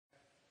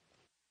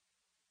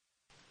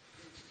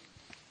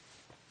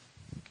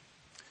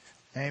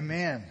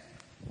Amen.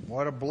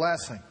 What a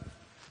blessing.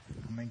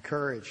 I'm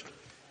encouraged.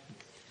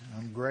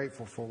 I'm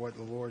grateful for what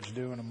the Lord's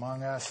doing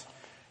among us.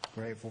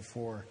 Grateful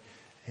for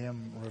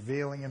Him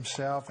revealing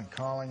Himself and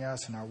calling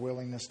us and our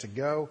willingness to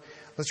go.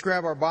 Let's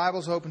grab our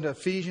Bibles, open to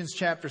Ephesians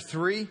chapter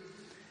 3.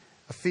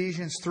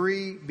 Ephesians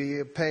 3,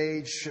 be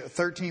page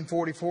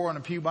 1344 on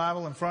a pew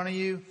Bible in front of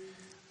you.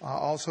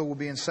 Also will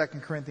be in 2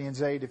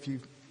 Corinthians 8 if you're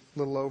a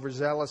little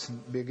overzealous, and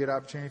it'll be a good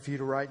opportunity for you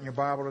to write in your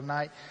Bible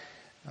tonight.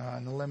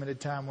 In the limited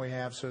time we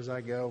have, so as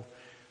I go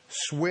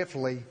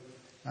swiftly,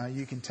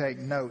 you can take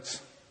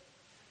notes.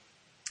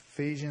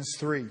 Ephesians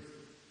 3.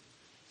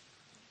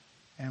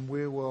 And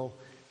we will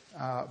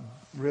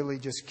really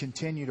just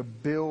continue to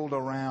build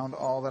around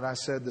all that I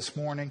said this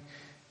morning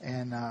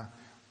and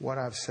what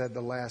I've said the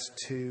last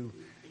two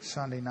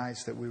Sunday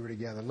nights that we were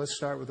together. Let's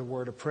start with a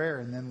word of prayer,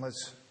 and then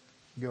let's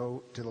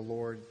go to the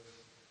Lord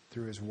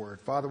through His Word.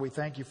 Father, we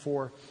thank You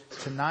for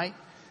tonight.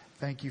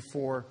 Thank You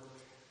for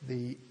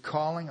the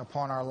calling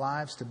upon our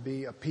lives to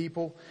be a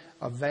people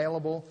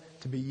available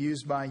to be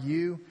used by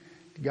You,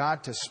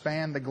 God, to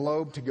span the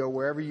globe, to go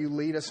wherever You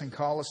lead us and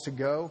call us to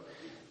go.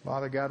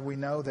 Father God, we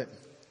know that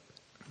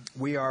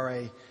we are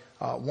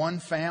a one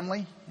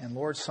family, and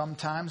Lord,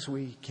 sometimes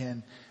we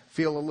can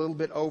feel a little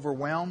bit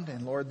overwhelmed,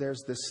 and Lord,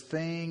 there's this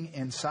thing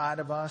inside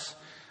of us.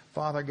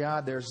 Father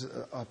God, there's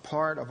a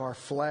part of our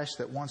flesh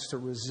that wants to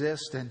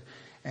resist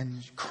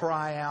and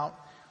cry out,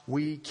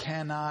 we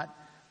cannot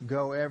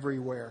go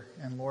everywhere.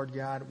 And Lord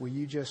God, will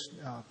You just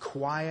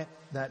quiet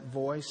that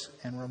voice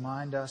and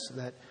remind us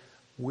that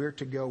we're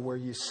to go where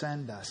You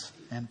send us.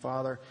 And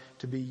Father,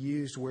 to be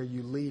used where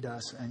You lead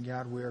us. And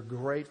God, we are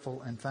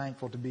grateful and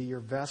thankful to be Your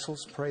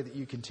vessels. Pray that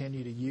You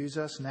continue to use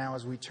us. Now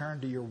as we turn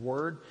to Your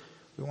Word,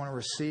 we want to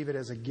receive it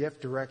as a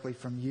gift directly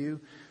from You,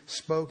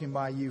 spoken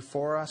by You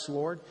for us,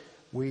 Lord.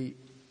 We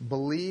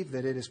believe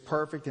that it is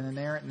perfect and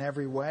inerrant in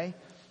every way.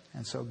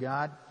 And so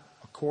God,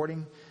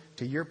 according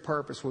to Your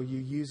purpose, will You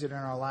use it in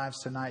our lives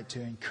tonight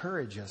to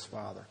encourage us,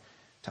 Father,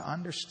 to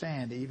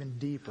understand even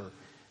deeper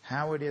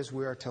how it is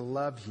we are to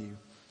love You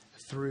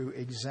through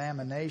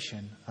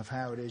examination of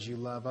how it is You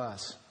love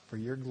us. For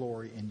Your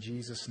glory, in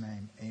Jesus'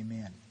 name,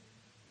 amen.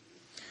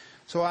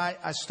 So I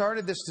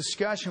started this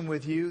discussion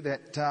with you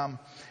that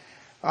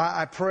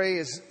I pray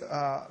has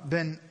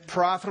been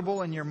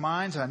profitable in your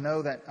minds. I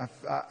know that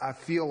I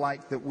feel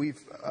like that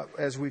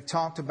as we've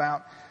talked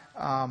about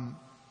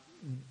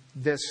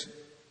this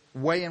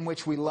way in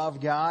which we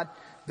love God,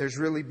 there's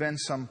really been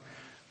some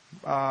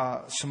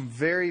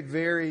very,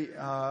 very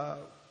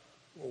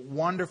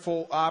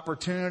wonderful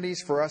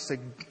opportunities for us to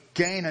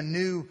gain a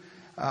new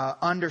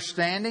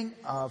understanding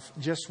of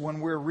just when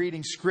we're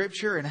reading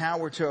Scripture and how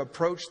we're to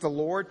approach the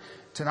Lord.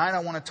 Tonight I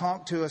want to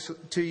talk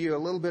to you a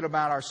little bit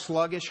about our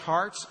sluggish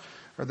hearts,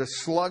 or the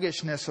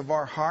sluggishness of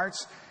our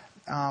hearts.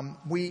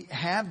 We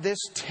have this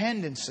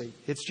tendency.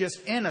 It's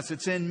just in us.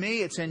 It's in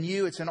me. It's in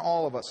you. It's in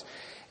all of us.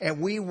 And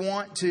we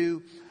want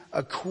to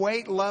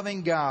equate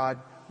loving God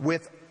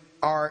with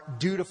our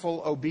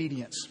dutiful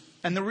obedience.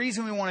 And the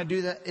reason we want to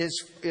do that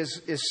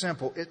is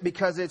simple.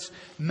 Because it's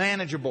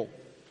manageable.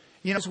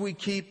 You know, as we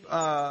keep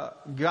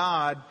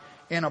God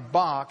in a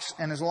box,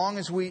 and as long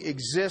as we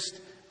exist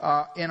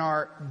in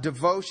our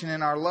devotion,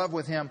 in our love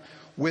with Him,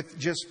 with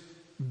just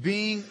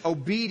being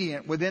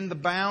obedient within the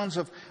bounds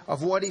of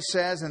what He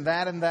says and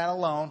that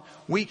alone,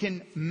 we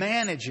can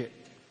manage it.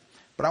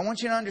 But I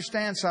want you to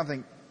understand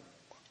something.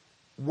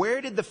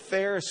 Where did the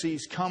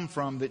Pharisees come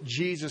from that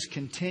Jesus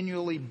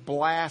continually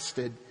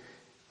blasted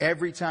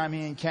every time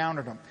He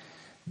encountered them?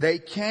 They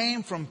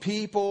came from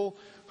people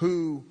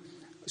who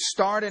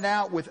started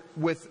out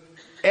with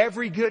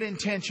every good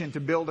intention to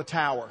build a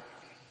tower.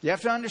 You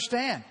have to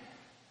understand.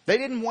 They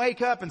didn't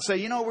wake up and say,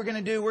 you know what we're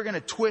going to do? We're going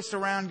to twist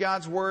around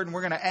God's Word, and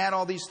we're going to add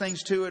all these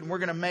things to it, and we're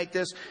going to make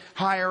this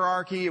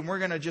hierarchy, and we're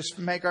going to just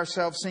make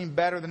ourselves seem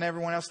better than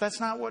everyone else. That's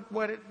not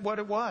what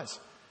it was.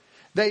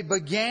 They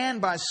began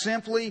by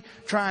simply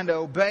trying to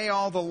obey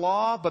all the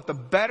law, but the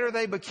better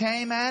they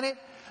became at it,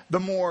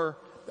 the more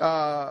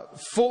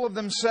full of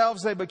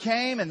themselves they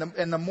became, and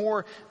the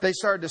more they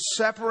started to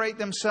separate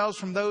themselves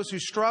from those who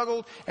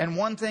struggled, and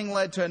one thing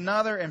led to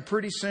another, and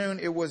pretty soon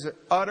it was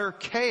utter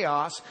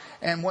chaos,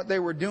 and what they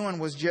were doing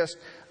was just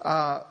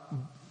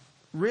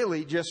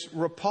really just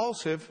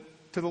repulsive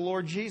to the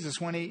Lord Jesus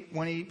when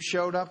He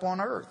showed up on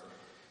earth.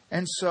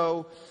 And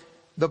so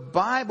the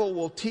Bible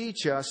will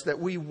teach us that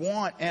we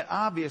want, and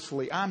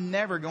obviously I'm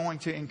never going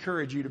to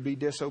encourage you to be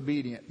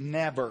disobedient.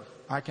 Never.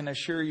 I can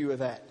assure you of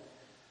that.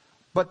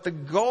 But the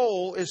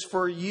goal is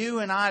for you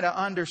and I to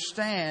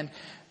understand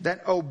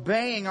that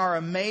obeying our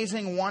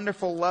amazing,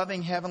 wonderful,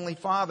 loving Heavenly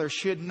Father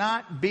should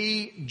not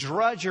be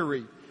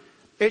drudgery.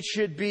 It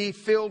should be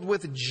filled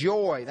with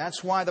joy.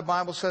 That's why the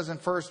Bible says in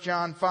 1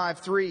 John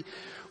 5:3,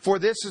 for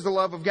this is the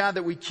love of God,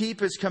 that we keep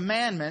His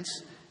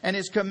commandments, and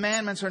His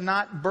commandments are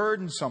not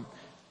burdensome.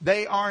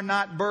 They are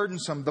not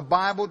burdensome. The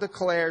Bible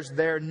declares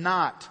they're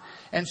not.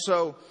 And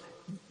so,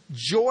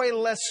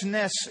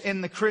 joylessness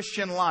in the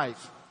Christian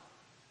life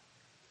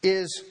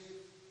is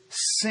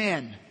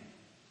sin.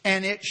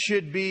 And it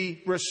should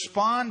be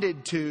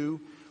responded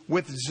to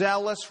with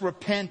zealous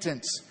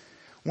repentance.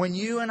 When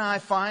you and I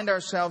find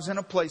ourselves in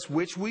a place,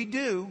 which we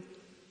do,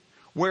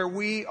 where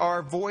we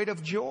are void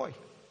of joy,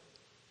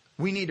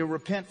 we need to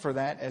repent for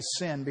that as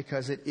sin,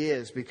 because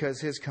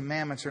His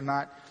commandments are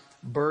not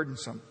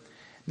burdensome.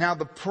 Now,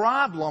 the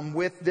problem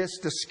with this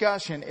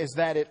discussion is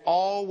that it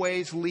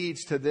always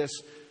leads to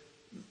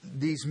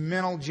these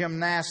mental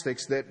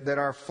gymnastics that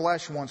our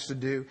flesh wants to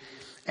do.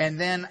 And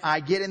then I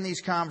get in these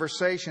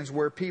conversations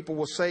where people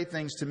will say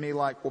things to me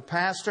like, well,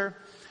 Pastor,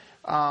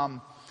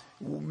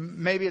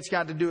 maybe it's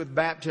got to do with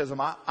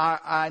baptism.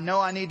 I know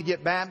I need to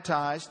get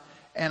baptized,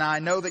 and I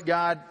know that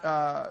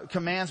God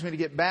commands me to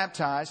get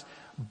baptized,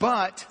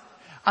 but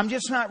I'm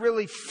just not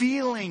really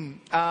feeling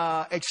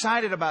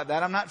excited about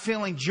that. I'm not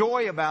feeling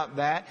joy about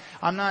that.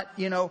 I'm not,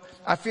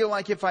 I feel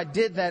like if I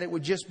did that, it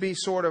would just be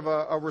sort of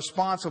a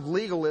response of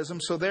legalism.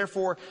 So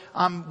therefore,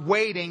 I'm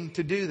waiting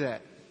to do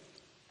that.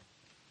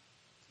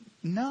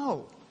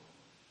 No.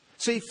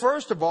 See,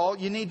 first of all,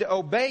 you need to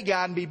obey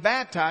God and be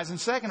baptized. And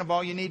second of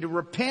all, you need to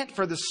repent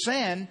for the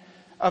sin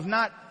of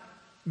not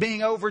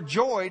being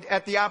overjoyed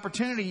at the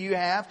opportunity you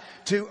have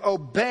to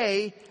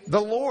obey the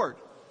Lord.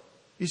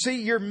 You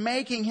see, you're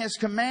making His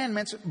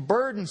commandments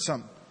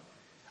burdensome.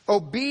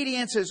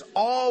 Obedience is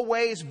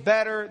always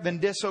better than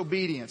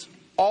disobedience.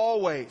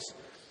 Always.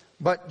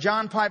 But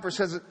John Piper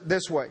says it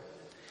this way.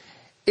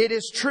 It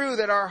is true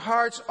that our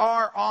hearts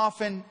are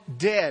often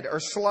dead or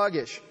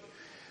sluggish.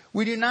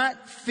 We do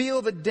not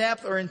feel the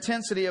depth or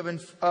intensity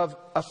of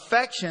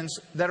affections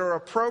that are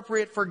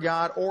appropriate for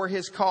God or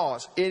His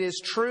cause. It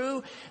is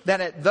true that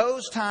at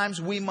those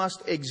times we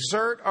must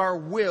exert our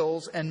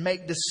wills and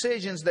make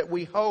decisions that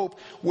we hope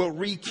will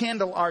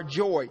rekindle our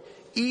joy.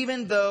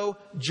 Even though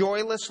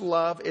joyless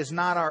love is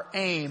not our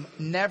aim,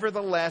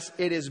 nevertheless,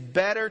 it is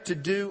better to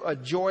do a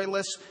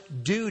joyless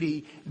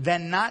duty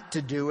than not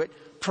to do it,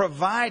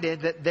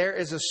 provided that there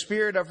is a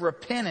spirit of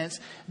repentance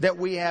that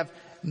we have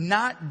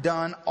not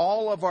done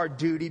all of our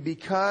duty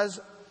because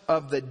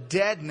of the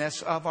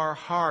deadness of our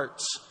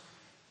hearts.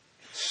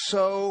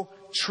 So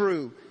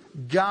true.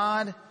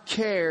 God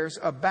cares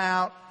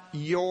about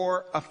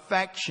your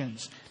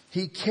affections.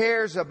 He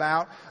cares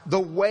about the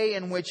way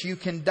in which you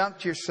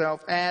conduct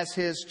yourself as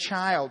His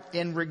child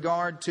in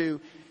regard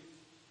to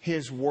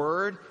His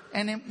Word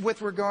and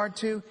with regard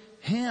to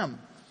Him.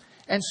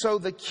 And so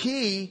the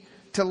key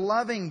to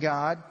loving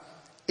God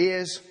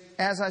is,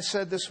 as I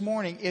said this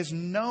morning, is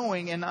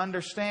knowing and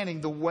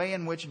understanding the way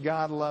in which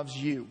God loves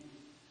you.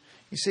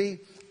 You see,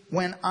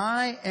 when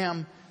I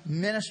am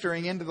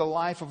ministering into the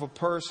life of a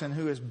person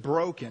who is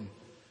broken,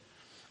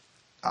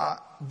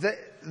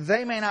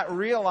 they may not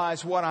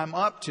realize what I'm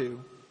up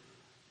to,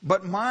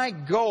 but my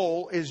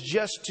goal is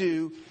just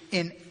to,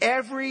 in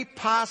every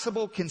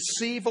possible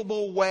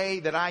conceivable way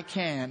that I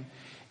can,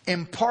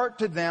 impart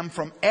to them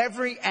from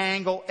every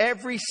angle,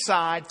 every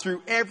side,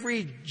 through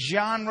every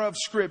genre of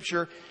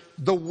Scripture,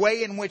 the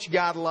way in which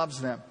God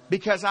loves them.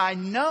 Because I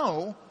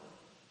know,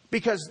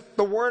 because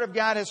the Word of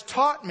God has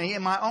taught me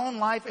in my own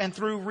life and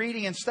through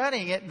reading and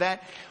studying it,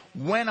 that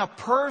when a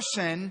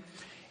person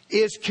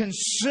is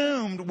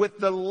consumed with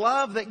the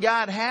love that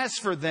God has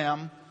for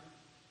them,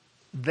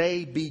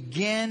 they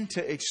begin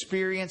to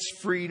experience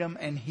freedom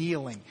and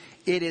healing.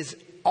 It is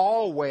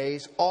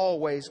always,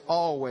 always,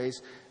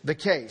 always the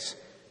case.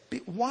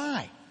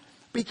 Why?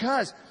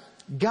 Because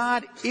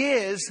God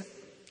is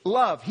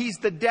love. He's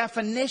the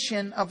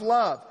definition of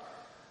love.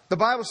 The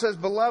Bible says,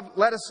 "Beloved,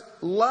 let us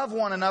love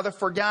one another,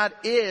 for God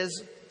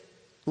is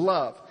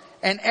love.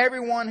 And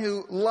everyone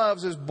who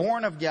loves is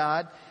born of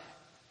God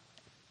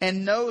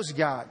and knows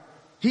God.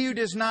 He who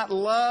does not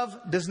love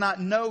does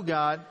not know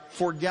God,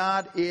 for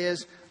God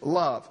is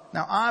love."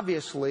 Now,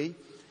 obviously,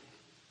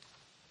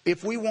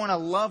 if we want to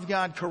love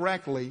God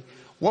correctly,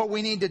 what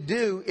we need to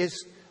do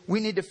is we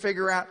need to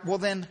figure out, well,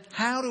 then,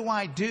 how do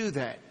I do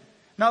that?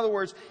 In other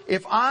words,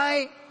 if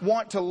I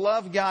want to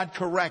love God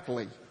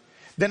correctly,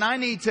 then I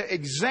need to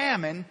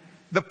examine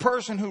the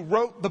person who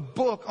wrote the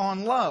book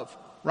on love,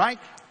 right?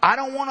 I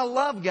don't want to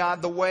love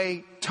God the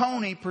way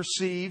Tony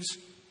perceives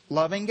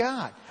loving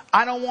God.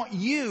 I don't want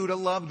you to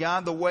love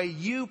God the way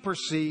you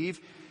perceive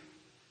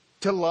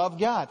to love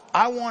God.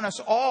 I want us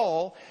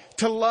all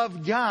to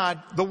love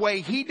God the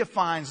way He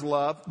defines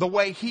love, the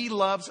way He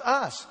loves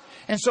us.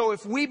 And so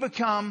if we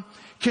become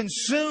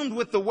consumed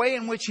with the way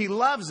in which He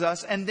loves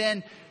us and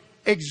then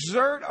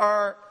exert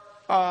our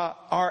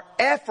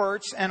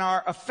efforts and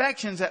our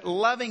affections at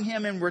loving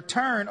Him in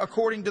return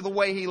according to the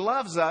way He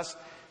loves us,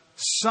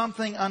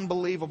 something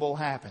unbelievable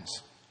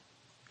happens.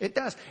 It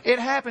does. It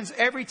happens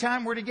every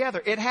time we're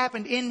together. It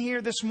happened in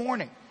here this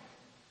morning.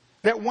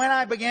 That when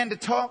I began to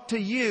talk to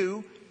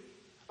you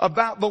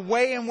about the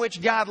way in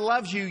which God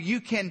loves you, you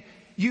can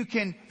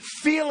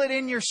feel it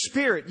in your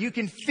spirit. You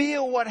can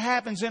feel what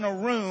happens in a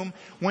room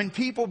when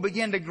people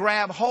begin to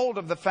grab hold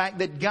of the fact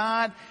that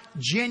God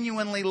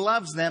genuinely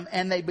loves them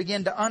and they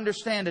begin to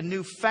understand a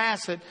new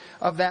facet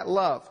of that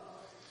love.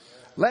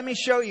 Let me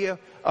show you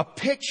a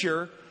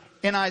picture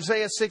in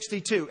Isaiah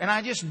 62. And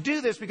I just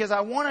do this because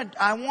I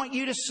want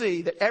you to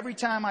see that every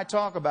time I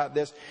talk about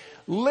this,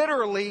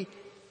 literally,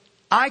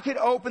 I could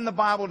open the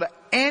Bible to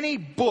any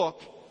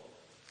book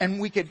and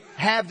we could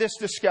have this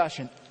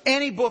discussion.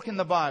 Any book in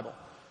the Bible.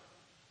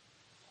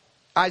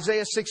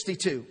 Isaiah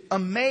 62.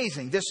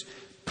 Amazing. This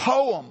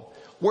poem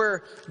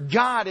where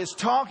God is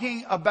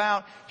talking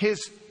about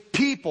His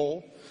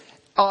people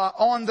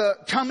on the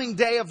coming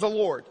day of the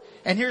Lord.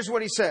 And here's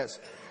what He says.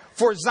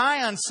 For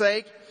Zion's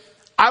sake,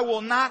 I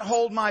will not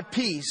hold my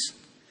peace.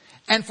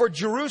 And for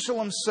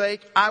Jerusalem's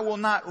sake, I will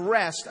not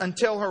rest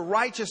until her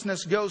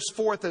righteousness goes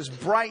forth as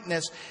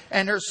brightness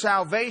and her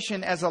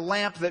salvation as a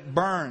lamp that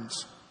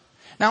burns.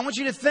 Now, I want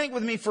you to think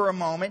with me for a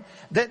moment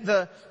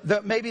that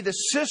maybe the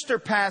sister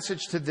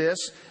passage to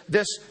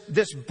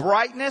this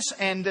brightness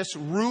and this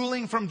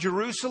ruling from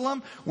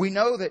Jerusalem, we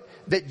know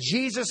that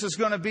Jesus is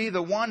going to be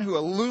the one who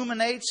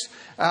illuminates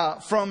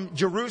from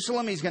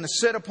Jerusalem. He's going to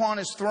sit upon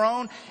His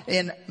throne.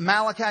 In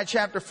Malachi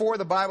chapter 4,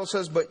 the Bible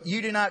says, but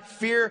you do not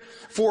fear,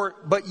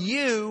 but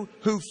you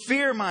who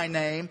fear my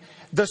name,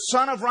 the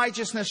Son of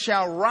Righteousness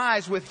shall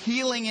rise with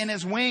healing in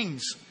His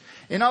wings.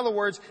 In other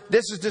words,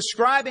 this is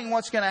describing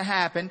what's going to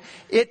happen.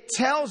 It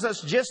tells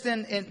us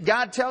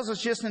God tells us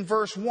just in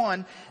verse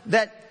 1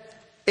 that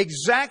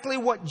exactly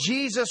what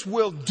Jesus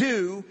will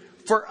do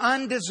for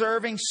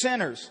undeserving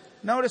sinners.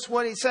 Notice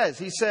what He says.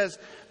 He says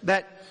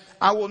that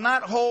I will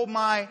not hold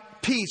my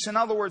peace. In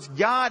other words,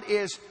 God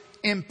is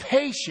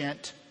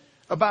impatient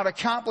about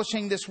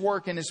accomplishing this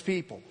work in His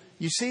people.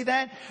 You see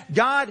that?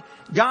 God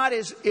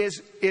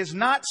is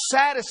not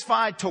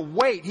satisfied to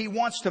wait. He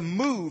wants to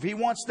move. He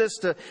wants this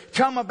to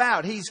come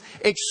about. He's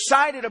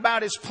excited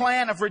about His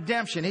plan of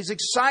redemption. He's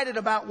excited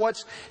about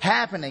what's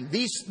happening.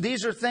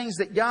 These are things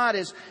that God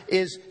is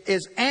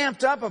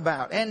amped up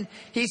about. And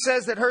He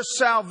says that her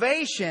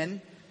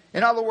salvation,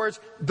 in other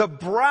words, the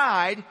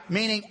bride,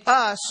 meaning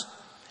us,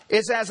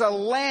 is as a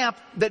lamp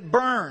that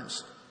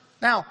burns.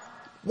 Now,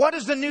 what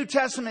does the New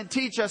Testament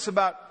teach us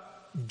about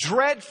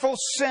dreadful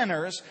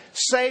sinners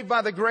saved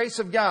by the grace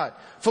of God?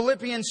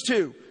 Philippians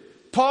 2.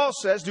 Paul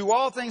says, do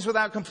all things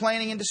without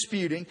complaining and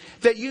disputing,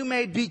 that you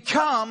may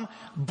become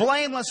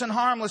blameless and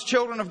harmless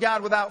children of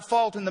God without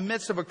fault in the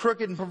midst of a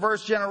crooked and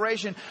perverse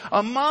generation,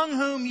 among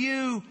whom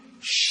you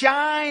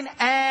shine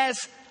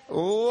as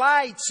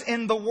lights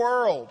in the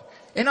world.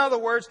 In other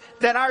words,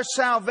 that our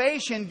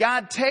salvation,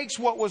 God takes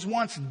what was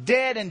once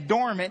dead and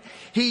dormant.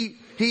 He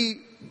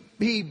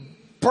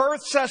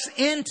births us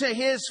into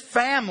His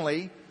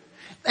family.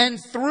 And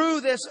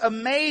through this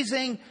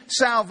amazing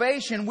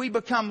salvation, we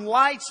become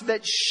lights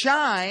that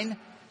shine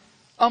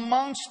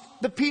amongst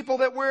the people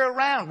that we're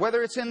around.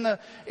 Whether it's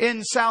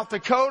in South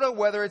Dakota,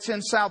 whether it's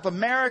in South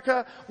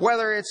America,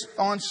 whether it's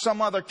on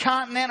some other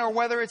continent, or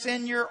whether it's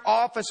in your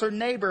office or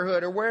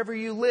neighborhood or wherever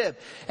you live.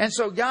 And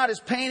so God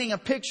is painting a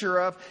picture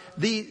of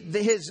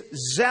His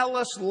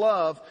zealous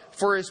love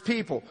for His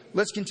people.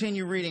 Let's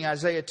continue reading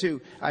Isaiah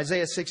 2.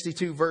 Isaiah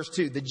 62 verse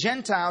 2. The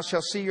Gentiles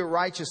shall see your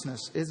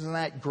righteousness. Isn't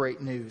that great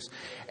news?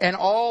 And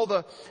all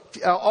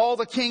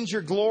the kings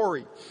your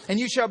glory. And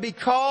you shall be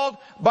called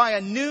by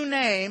a new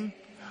name,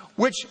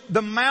 which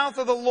the mouth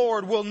of the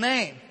Lord will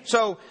name.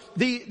 So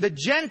the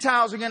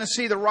Gentiles are going to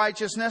see the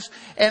righteousness,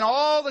 and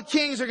all the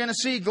kings are going to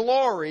see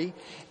glory,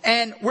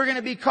 and we're going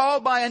to be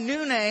called by a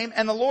new name,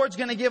 and the Lord's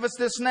going to give us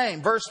this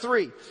name. Verse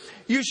 3.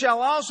 You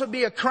shall also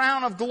be a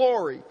crown of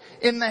glory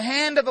in the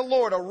hand of the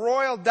Lord, a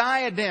royal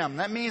diadem.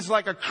 That means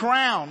like a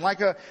crown,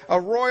 like a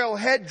royal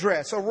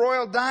headdress, a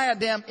royal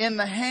diadem in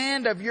the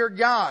hand of your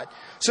God.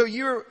 So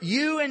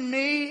you and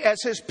me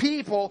as His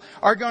people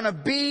are going to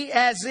be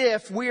as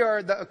if we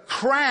are the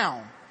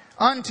crown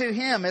unto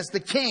Him as the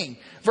King.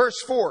 Verse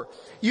 4.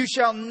 You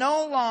shall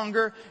no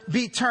longer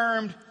be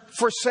termed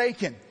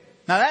forsaken.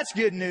 Now that's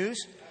good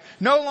news.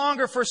 No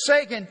longer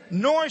forsaken,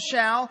 nor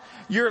shall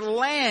your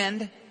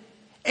land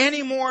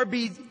anymore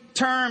be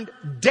termed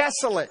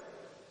desolate.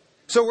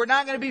 So we're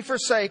not going to be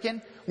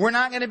forsaken. We're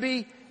not going to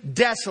be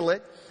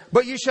desolate.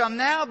 But you shall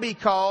now be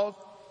called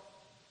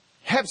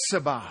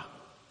Hephzibah.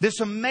 This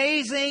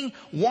amazing,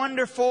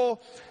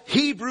 wonderful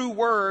Hebrew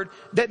word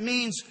that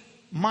means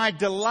my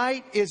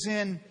delight is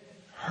in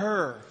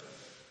her.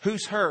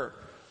 Who's her?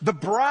 The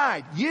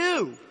bride.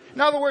 You. In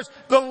other words,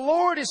 the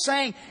Lord is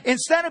saying,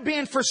 instead of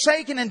being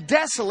forsaken and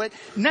desolate,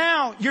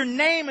 now your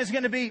name is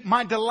going to be,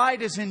 my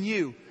delight is in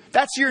you.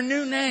 That's your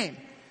new name.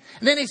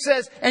 And then He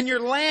says, and your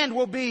land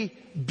will be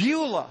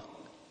Beulah.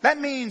 That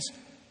means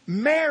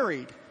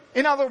married.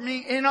 In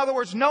other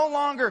words, no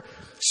longer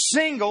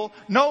single,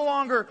 no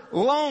longer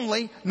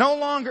lonely, no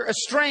longer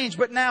estranged,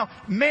 but now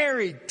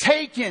married,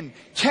 taken,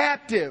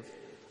 captive,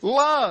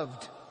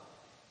 loved,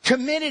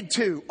 committed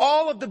to.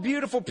 All of the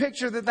beautiful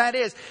picture that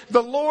is.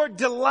 The Lord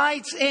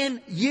delights in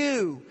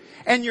you,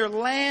 and your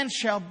land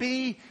shall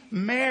be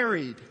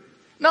married.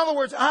 In other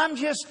words, I'm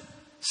just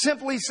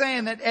simply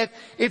saying that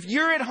if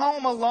you're at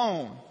home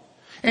alone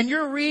and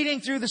you're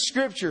reading through the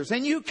Scriptures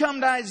and you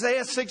come to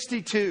Isaiah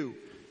 62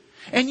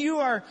 and you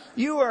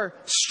are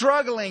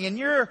struggling, and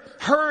you're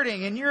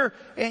hurting, and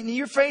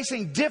you're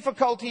facing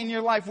difficulty in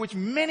your life, which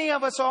many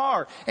of us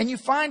are, and you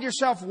find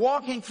yourself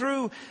walking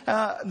through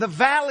the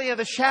valley of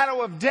the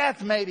shadow of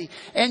death maybe,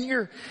 and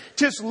you're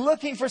just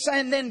looking for something,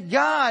 and then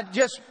God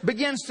just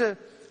begins to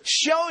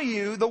show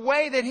you the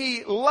way that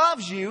He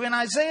loves you in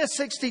Isaiah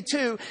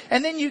 62,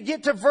 and then you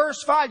get to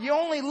verse 5. You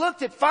only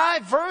looked at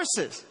 5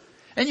 verses,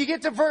 and you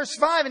get to verse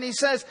 5, and He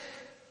says,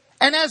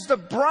 "And as the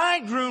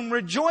bridegroom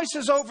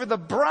rejoices over the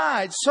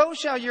bride, so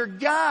shall your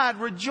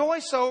God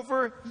rejoice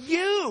over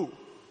you."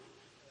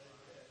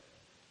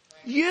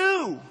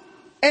 You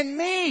and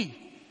me.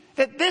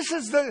 That this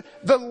is the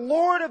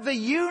Lord of the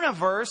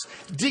universe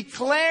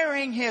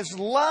declaring His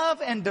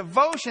love and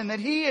devotion, that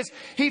He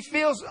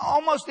feels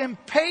almost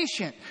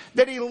impatient,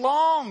 that He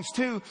longs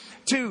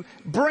to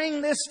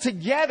bring this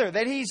together,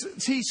 that He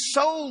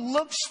so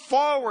looks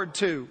forward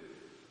to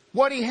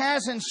what He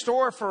has in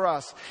store for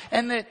us,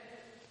 and that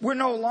we're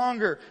no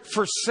longer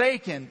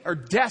forsaken or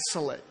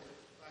desolate.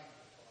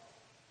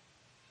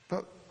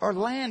 But our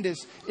land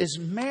is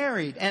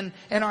married, and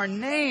our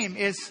name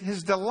is,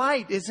 His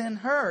delight is in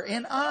her,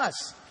 in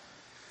us.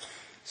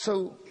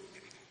 So,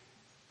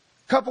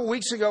 a couple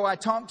weeks ago I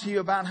talked to you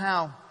about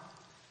how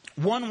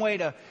one way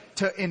to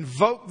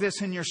invoke this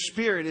in your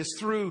spirit is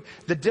through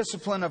the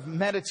discipline of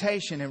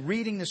meditation and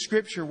reading the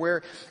Scripture,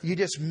 where you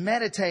just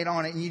meditate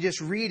on it and you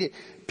just read it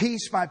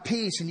piece by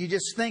piece and you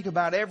just think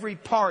about every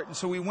part. And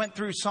so we went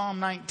through Psalm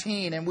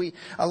 19 and we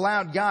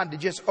allowed God to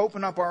just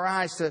open up our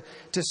eyes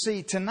to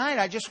see. Tonight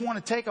I just want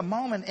to take a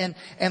moment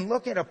and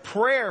look at a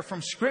prayer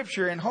from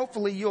Scripture, and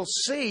hopefully you'll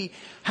see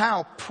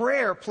how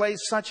prayer plays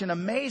such an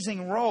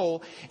amazing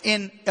role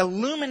in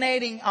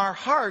illuminating our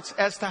hearts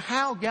as to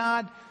how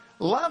God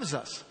loves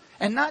us.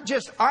 And not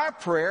just our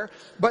prayer,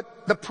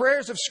 but the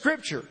prayers of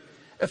Scripture.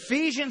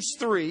 Ephesians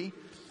 3,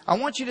 I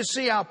want you to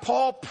see how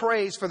Paul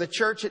prays for the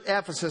church at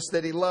Ephesus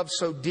that he loves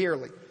so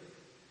dearly.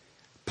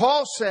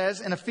 Paul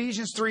says in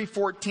Ephesians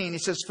 3:14, he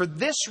says, "For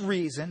this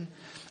reason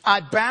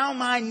I bow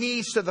my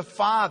knees to the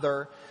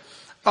Father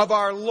of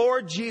our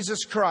Lord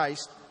Jesus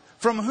Christ,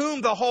 from whom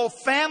the whole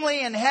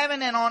family in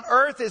heaven and on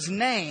earth is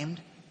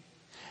named,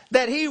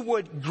 that He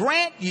would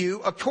grant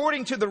you,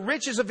 according to the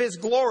riches of His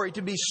glory,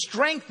 to be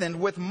strengthened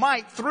with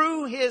might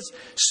through His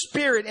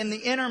Spirit in the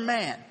inner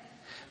man,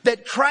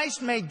 that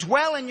Christ may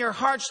dwell in your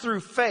hearts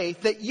through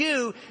faith, that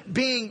you,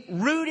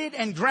 being rooted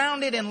and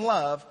grounded in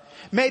love,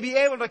 may be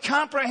able to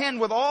comprehend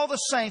with all the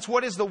saints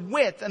what is the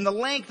width and the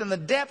length and the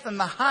depth and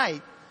the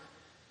height,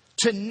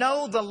 to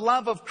know the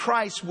love of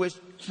Christ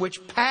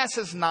which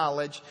passes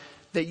knowledge,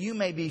 that you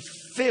may be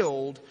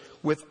filled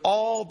with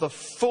all the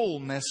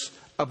fullness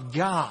of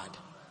God."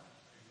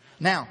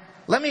 Now,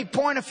 let me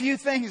point a few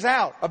things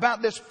out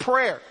about this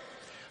prayer.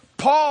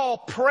 Paul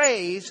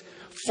prays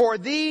for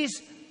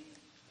these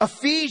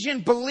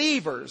Ephesian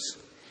believers.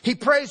 He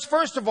prays,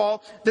 first of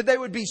all, that they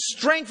would be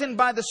strengthened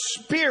by the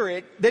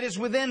Spirit that is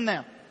within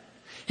them.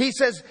 He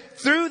says,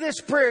 through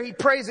this prayer, he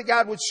prays that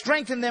God would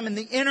strengthen them in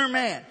the inner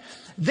man.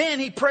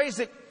 Then he prays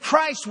that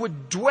Christ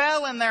would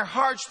dwell in their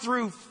hearts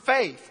through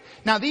faith.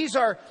 Now, these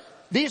are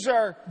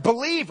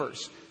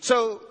believers.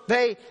 So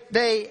they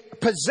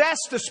possess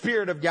the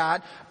Spirit of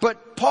God,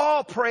 but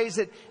Paul prays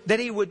that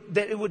it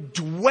would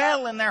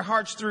dwell in their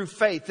hearts through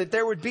faith, that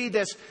there would be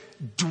this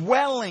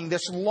dwelling,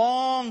 this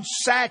long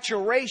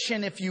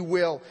saturation, if you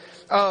will,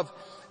 of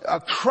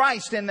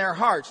Christ in their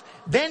hearts.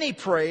 Then he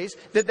prays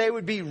that they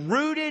would be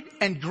rooted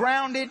and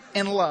grounded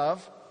in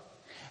love,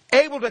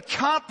 able to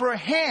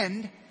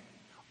comprehend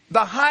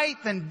the height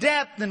and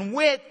depth and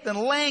width and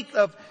length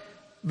of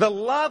the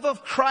love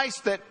of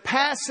Christ that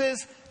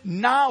passes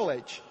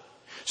knowledge.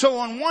 So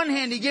on one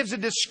hand, he gives a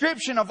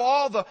description of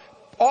all the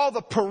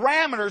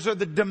parameters or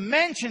the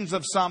dimensions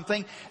of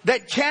something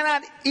that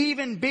cannot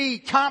even be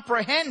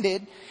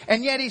comprehended.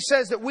 And yet he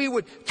says that we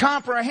would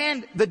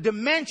comprehend the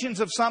dimensions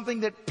of something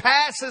that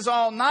passes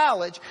all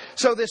knowledge.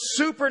 So this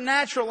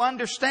supernatural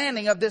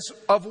understanding of this,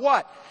 of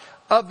what?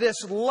 Of this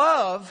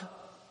love,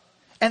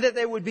 and that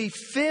they would be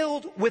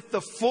filled with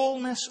the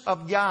fullness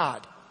of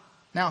God.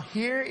 Now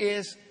here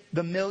is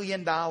the $1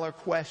 million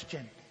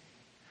question.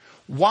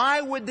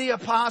 Why would the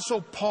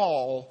Apostle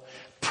Paul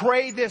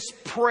pray this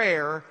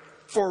prayer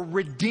for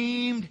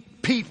redeemed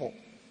people?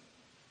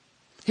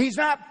 He's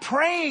not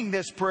praying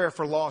this prayer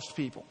for lost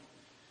people.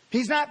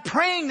 He's not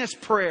praying this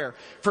prayer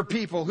for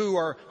people who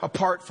are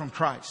apart from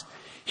Christ.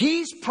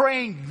 He's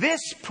praying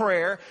this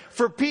prayer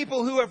for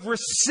people who have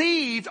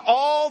received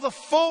all the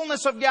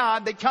fullness of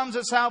God that comes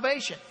at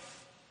salvation.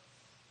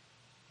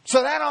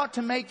 So that ought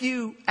to make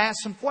you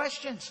ask some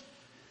questions.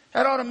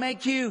 That ought to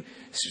make you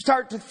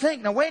start to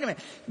think, now wait a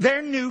minute,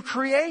 they're new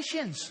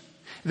creations.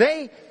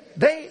 They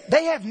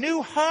have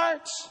new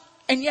hearts.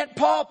 And yet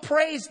Paul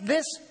prays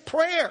this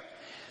prayer.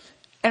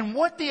 And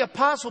what the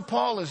Apostle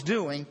Paul is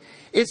doing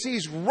is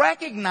he's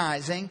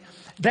recognizing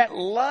that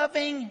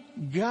loving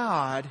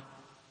God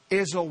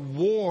is a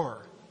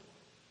war.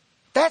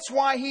 That's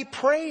why he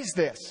prays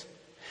this.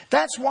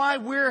 That's why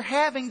we're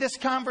having this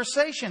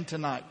conversation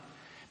tonight.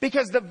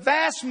 Because the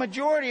vast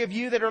majority of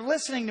you that are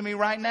listening to me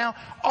right now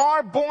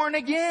are born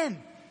again.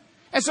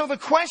 And so the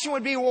question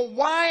would be, well,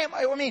 why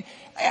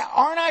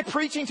aren't I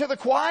preaching to the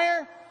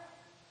choir?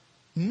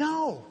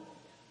 No,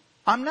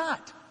 I'm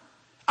not.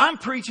 I'm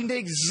preaching to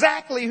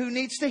exactly who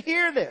needs to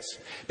hear this.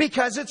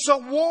 Because it's a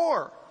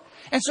war.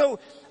 And so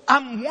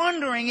I'm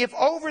wondering if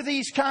over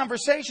these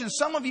conversations,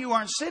 some of you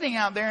aren't sitting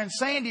out there and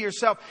saying to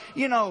yourself,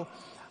 you know,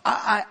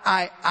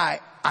 I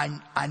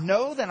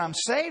know that I'm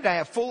saved. I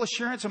have full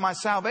assurance of my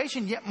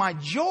salvation, yet my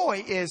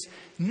joy is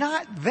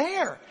not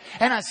there.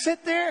 And I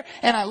sit there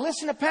and I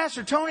listen to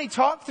Pastor Tony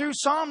talk through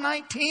Psalm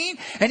 19,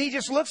 and he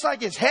just looks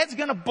like his head's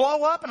going to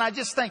blow up. And I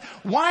just think,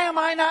 why am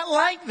I not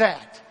like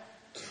that?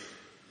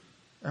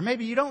 Or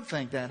maybe you don't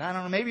think that. I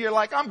don't know. Maybe you're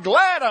like, I'm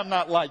glad I'm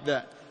not like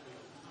that.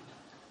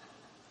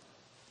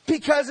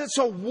 Because it's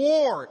a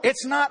war.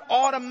 It's not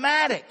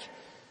automatic.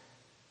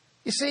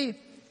 You see,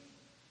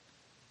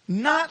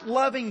 not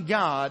loving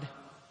God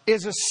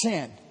is a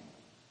sin.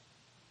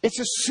 It's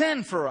a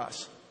sin for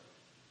us.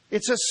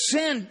 It's a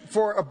sin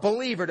for a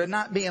believer to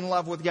not be in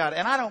love with God.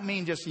 And I don't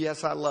mean just,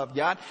 yes, I love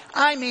God.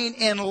 I mean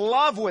in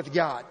love with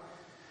God.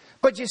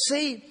 But you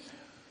see,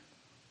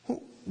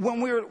 when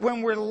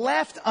we're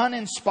left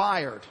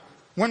uninspired,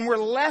 when we're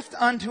left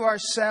unto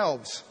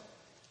ourselves,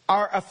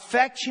 our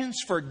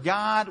affections for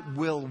God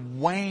will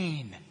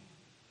wane.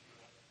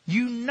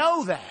 You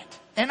know that.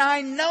 And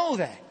I know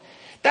that.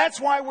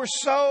 That's why we're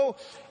so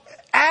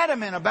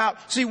adamant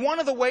about... See, one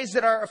of the ways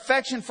that our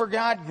affection for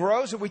God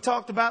grows, that we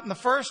talked about in the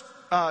first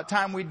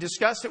time we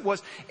discussed it,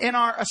 was in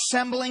our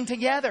assembling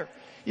together.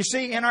 You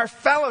see, in our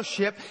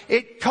fellowship,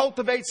 it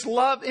cultivates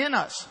love in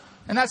us.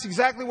 And that's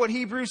exactly what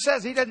Hebrews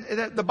says.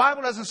 The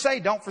Bible doesn't say,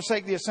 don't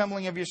forsake the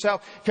assembling of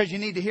yourself because you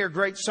need to hear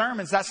great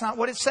sermons. That's not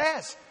what it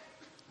says.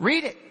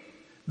 Read it.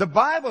 The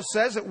Bible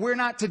says that we're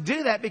not to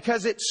do that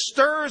because it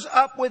stirs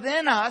up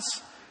within us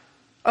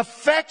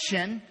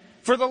affection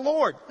for the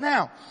Lord.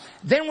 Now,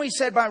 then we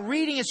said by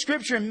reading a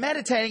scripture and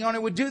meditating on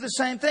it would do the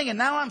same thing. And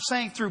now I'm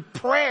saying through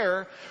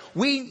prayer,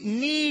 we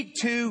need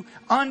to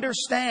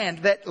understand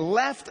that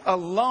left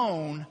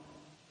alone...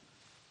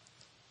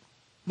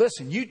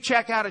 Listen, you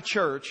check out a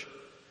church,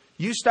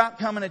 you stop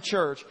coming to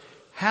church,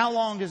 how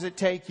long does it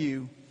take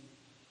you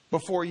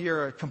before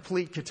you're a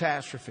complete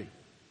catastrophe?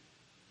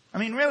 I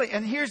mean, really,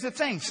 and here's the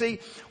thing. See,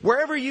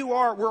 wherever you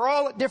are, we're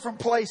all at different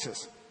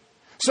places.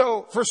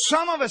 So for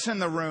some of us in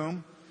the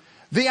room,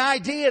 the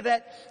idea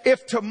that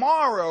if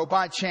tomorrow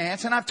by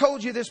chance, and I've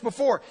told you this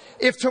before,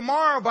 if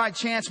tomorrow by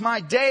chance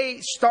my day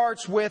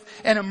starts with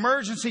an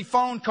emergency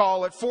phone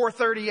call at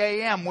 4:30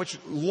 a.m., which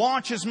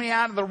launches me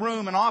out of the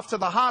room and off to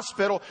the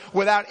hospital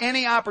without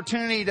any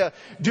opportunity to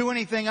do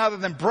anything other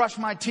than brush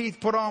my teeth,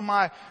 put on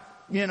my,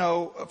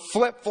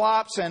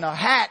 flip-flops and a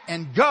hat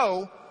and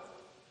go,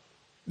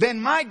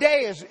 then my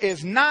day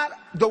is not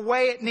the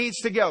way it needs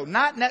to go.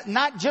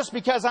 Not just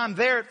because I'm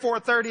there at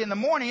 4:30 in the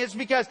morning. It's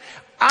because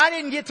I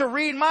didn't get to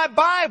read my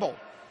Bible.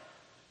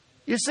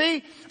 You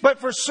see? But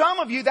for some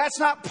of you, that's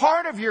not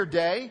part of your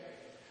day.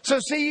 So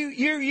see,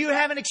 you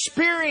haven't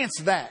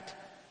experienced that.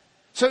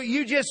 So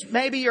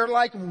maybe you're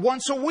like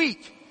once a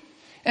week.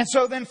 And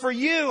so then for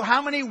you,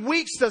 how many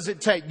weeks does it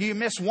take? Do you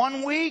miss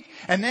 1 week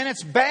and then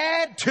it's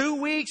bad? 2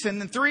 weeks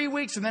and then 3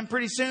 weeks and then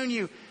pretty soon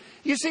you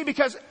see,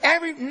 because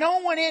no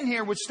one in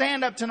here would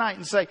stand up tonight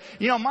and say,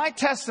 my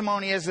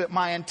testimony is that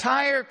my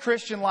entire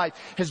Christian life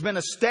has been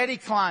a steady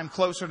climb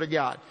closer to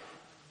God.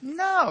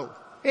 No,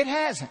 it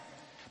hasn't.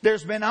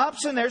 There's been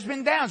ups and there's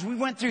been downs. We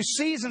went through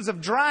seasons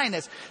of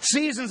dryness,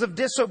 seasons of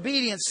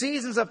disobedience,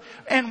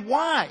 and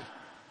why?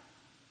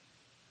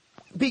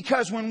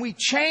 Because when we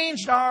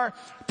changed our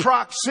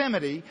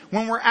proximity,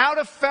 when we're out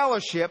of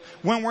fellowship,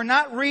 when we're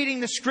not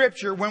reading the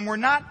scripture, when we're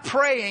not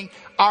praying,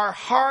 our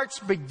hearts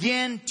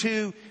begin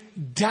to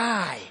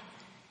die.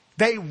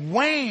 They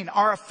wane.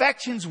 Our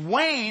affections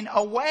wane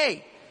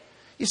away.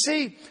 You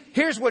see,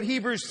 here's what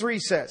Hebrews 3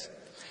 says.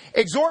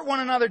 Exhort one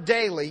another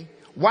daily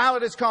while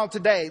it is called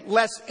today,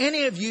 lest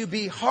any of you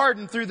be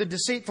hardened through the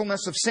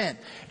deceitfulness of sin.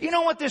 You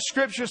know what this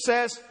scripture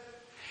says?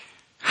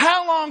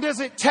 How long does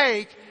it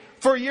take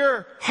for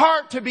your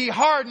heart to be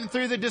hardened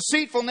through the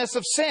deceitfulness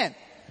of sin?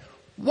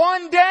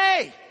 1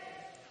 day.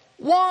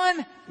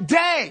 1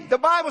 day. The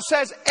Bible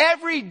says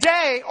every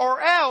day, or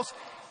else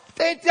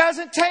it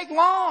doesn't take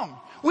long.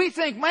 We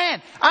think,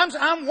 man,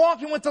 I'm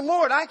walking with the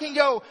Lord. I can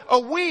go a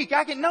week.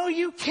 No,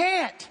 you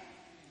can't.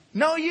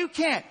 No, you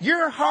can't.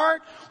 Your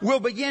heart will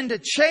begin to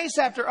chase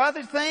after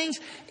other things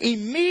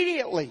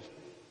immediately.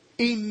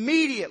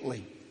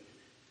 Immediately.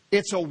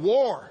 It's a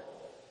war.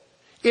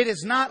 It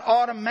is not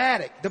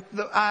automatic.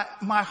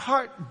 My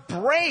heart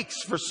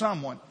breaks for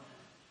someone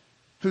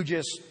who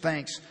just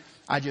thinks,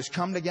 I just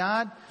come to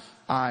God,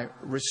 I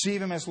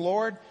receive Him as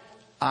Lord,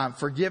 I'm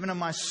forgiven of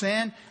my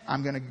sin,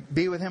 I'm going to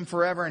be with Him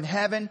forever in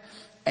heaven,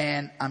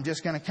 and I'm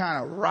just going to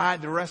kind of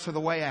ride the rest of the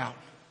way out.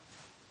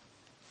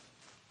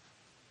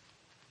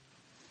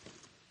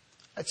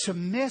 To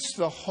miss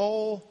the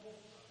whole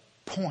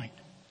point,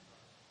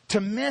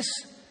 to miss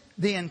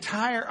the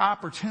entire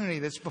opportunity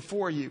that's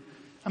before you,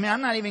 I mean,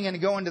 I'm not even going to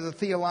go into the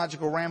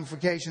theological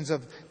ramifications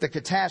of the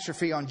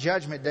catastrophe on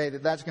Judgment Day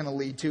that's going to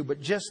lead to, but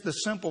just the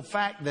simple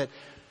fact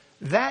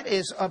that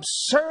is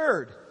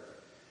absurd.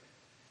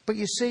 But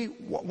you see,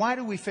 why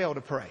do we fail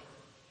to pray?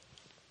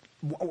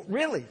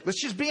 Really,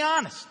 let's just be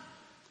honest.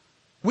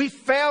 We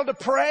fail to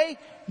pray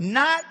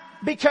not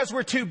because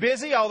we're too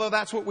busy, although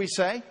that's what we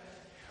say.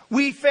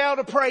 We fail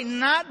to pray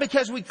not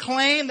because we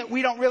claim that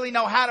we don't really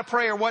know how to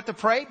pray or what to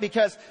pray,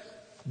 because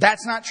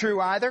that's not true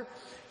either.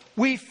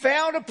 We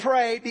fail to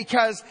pray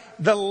because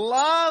the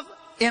love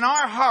in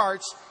our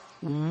hearts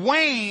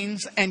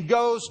wanes and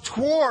goes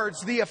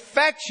towards the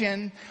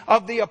affection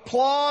of the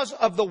applause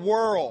of the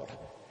world.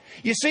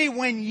 You see,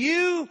 when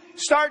you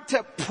start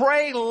to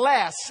pray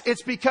less,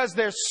 it's because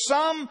there's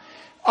some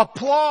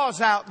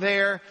applause out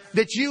there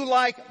that you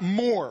like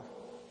more.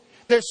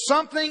 There's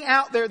something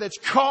out there that's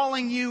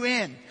calling you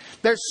in.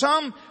 There's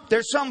some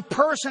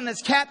person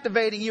that's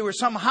captivating you, or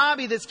some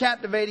hobby that's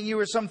captivating you,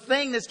 or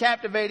something that's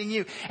captivating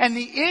you. And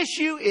the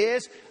issue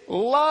is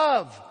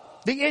love.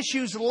 The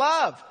issue's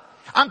love.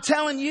 I'm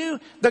telling you,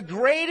 the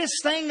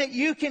greatest thing that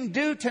you can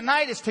do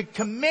tonight is to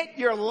commit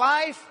your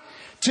life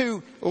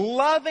to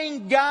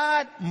loving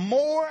God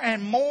more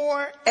and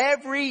more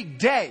every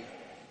day.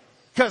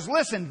 Because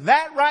listen,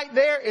 that right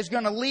there is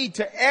going to lead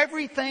to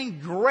everything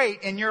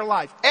great in your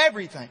life.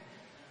 Everything.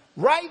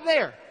 Right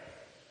there.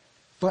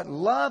 But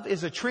love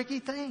is a tricky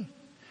thing.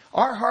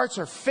 Our hearts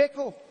are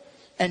fickle.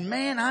 And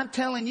man, I'm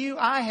telling you,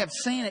 I have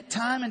seen it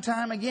time and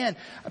time again.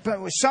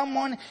 But when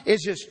someone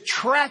is just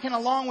tracking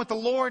along with the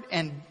Lord,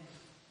 and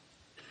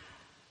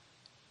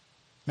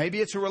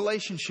maybe it's a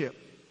relationship.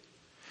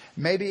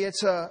 Maybe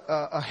it's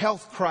a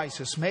health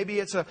crisis. Maybe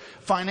it's a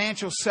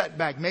financial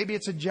setback. Maybe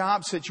it's a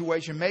job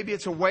situation. Maybe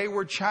it's a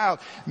wayward child.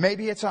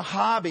 Maybe it's a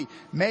hobby.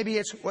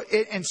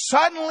 And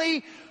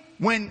suddenly,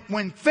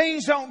 when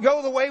things don't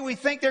go the way we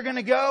think they're going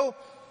to go,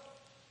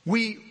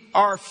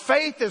 our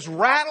faith is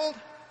rattled.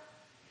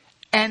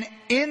 And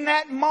in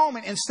that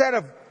moment, instead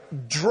of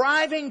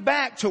driving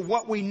back to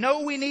what we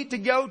know we need to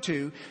go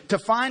to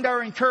find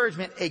our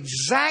encouragement,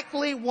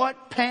 exactly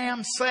what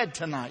Pam said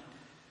tonight.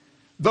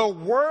 The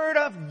Word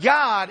of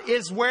God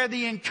is where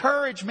the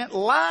encouragement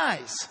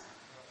lies.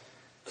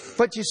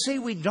 But you see,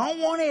 we don't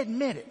want to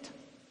admit it.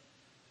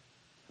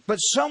 But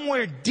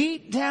somewhere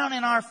deep down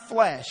in our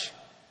flesh,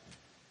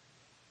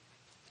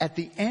 at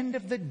the end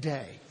of the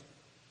day,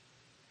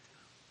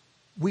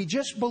 we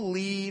just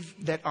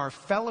believe that our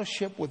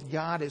fellowship with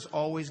God is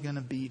always going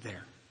to be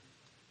there.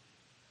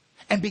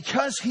 And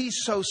because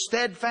He's so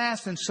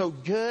steadfast and so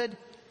good,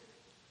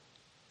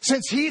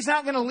 since He's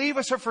not going to leave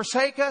us or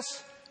forsake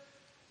us,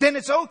 then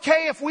it's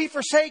okay if we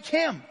forsake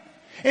Him.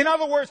 In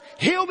other words,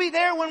 He'll be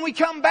there when we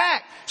come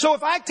back. So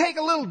if I take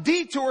a little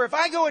detour, if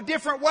I go a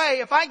different way,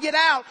 if I get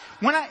out,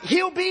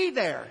 He'll be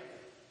there.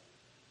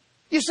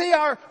 You see,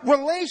 our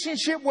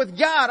relationship with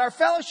God, our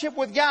fellowship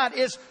with God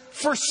is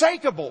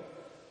forsakable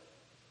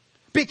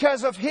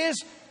because of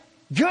His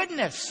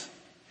goodness.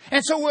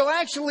 And so we'll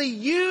actually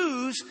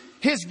use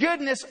His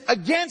goodness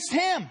against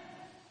Him.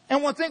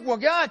 And we'll think, well,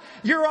 God,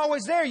 You're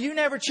always there. You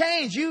never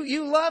change.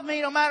 You love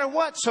me no matter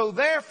what. So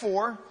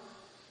therefore,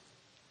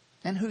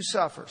 and who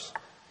suffers?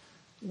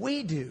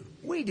 We do.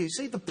 We do.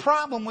 See, the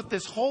problem with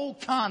this whole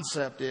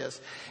concept is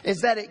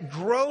that it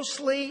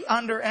grossly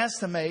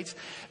underestimates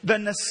the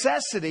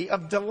necessity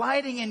of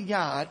delighting in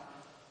God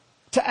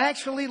to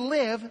actually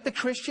live the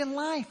Christian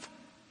life.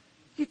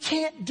 You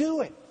can't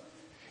do it.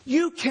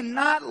 You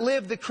cannot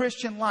live the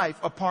Christian life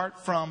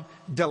apart from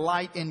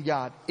delight in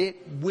God.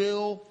 It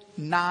will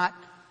not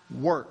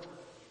work.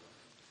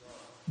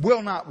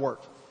 Will not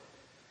work.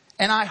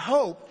 And I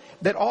hope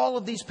that all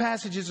of these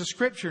passages of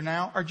Scripture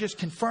now are just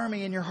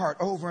confirming in your heart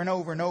over and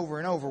over and over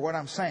and over what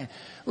I'm saying.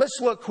 Let's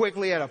look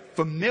quickly at a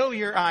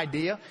familiar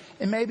idea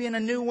and maybe in a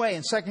new way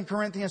in 2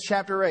 Corinthians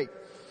chapter 8.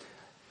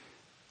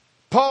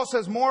 Paul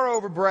says,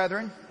 moreover,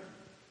 brethren,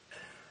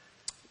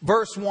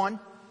 verse 1,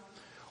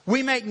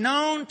 we make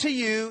known to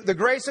you the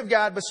grace of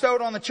God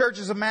bestowed on the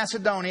churches of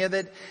Macedonia,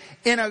 that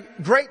in a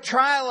great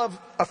trial of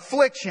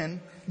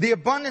affliction, the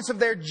abundance of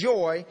their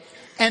joy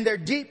and their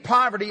deep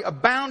poverty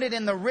abounded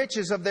in the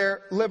riches of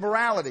their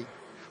liberality.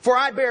 For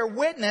I bear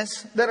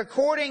witness that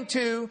according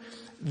to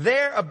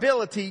their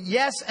ability,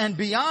 yes, and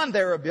beyond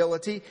their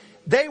ability,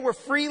 they were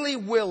freely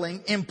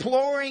willing,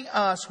 imploring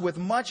us with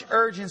much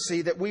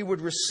urgency that we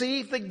would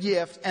receive the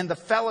gift and the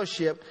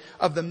fellowship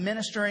of the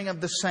ministering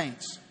of the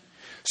saints.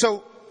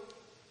 So,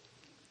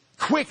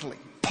 quickly,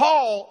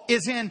 Paul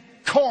is in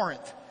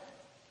Corinth.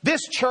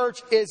 This church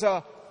is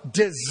a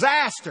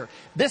disaster.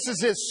 This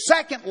is his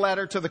second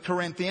letter to the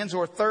Corinthians,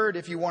 or third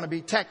if you want to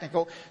be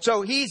technical.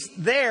 So he's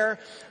there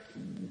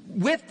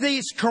with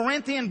these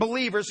Corinthian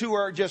believers who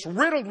are just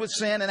riddled with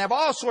sin and have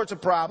all sorts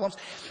of problems.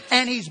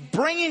 And he's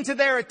bringing to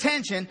their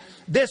attention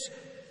this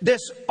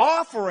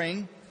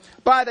offering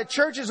by the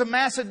churches of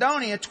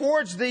Macedonia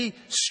towards the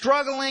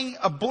struggling,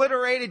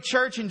 obliterated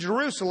church in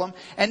Jerusalem.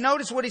 And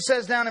notice what he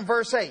says down in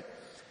verse 8.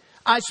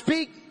 I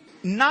speak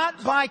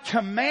not by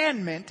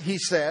commandment, he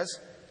says,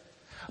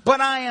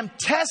 but I am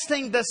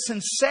testing the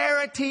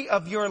sincerity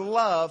of your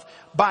love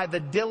by the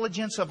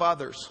diligence of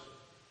others.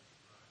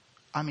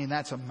 I mean,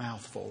 that's a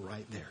mouthful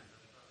right there.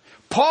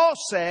 Paul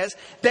says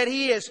that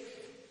he is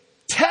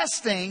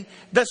testing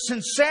the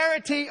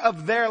sincerity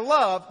of their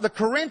love, the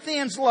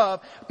Corinthians'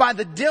 love, by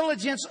the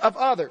diligence of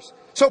others.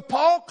 So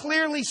Paul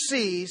clearly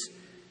sees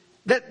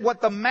that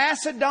what the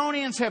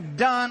Macedonians have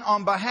done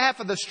on behalf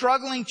of the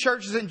struggling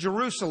churches in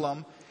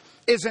Jerusalem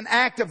is an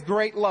act of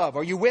great love.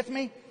 Are you with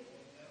me?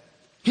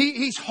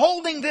 He's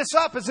holding this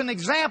up as an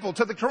example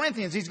to the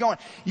Corinthians. He's going,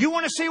 you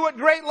want to see what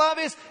great love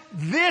is?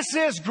 This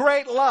is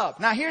great love.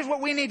 Now here's what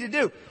we need to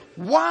do.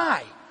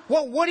 Why?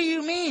 Well, what do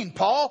you mean,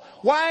 Paul?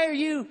 Why are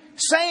you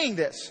saying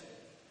this?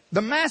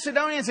 The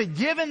Macedonians had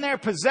given their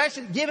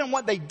possession, given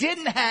what they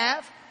didn't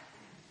have,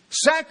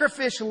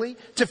 sacrificially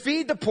to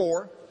feed the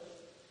poor.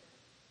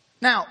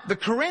 Now, the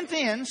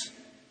Corinthians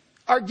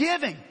are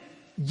giving.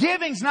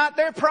 Giving's not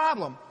their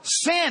problem.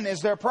 Sin is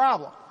their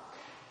problem.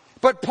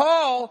 But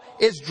Paul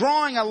is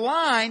drawing a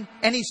line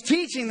and he's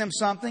teaching them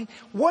something.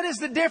 What is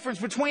the difference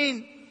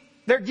between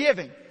their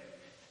giving?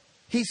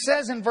 He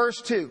says in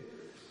verse 2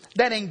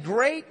 that in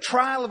great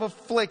trial of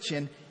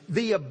affliction,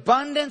 the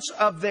abundance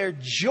of their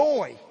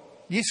joy.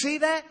 You see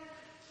that?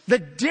 The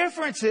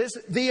difference is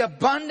the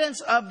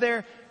abundance of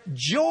their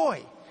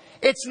joy.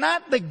 It's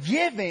not the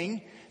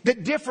giving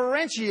that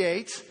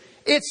differentiates.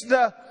 It's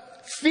the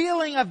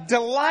feeling of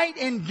delight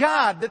in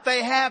God that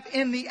they have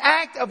in the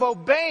act of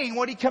obeying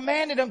what He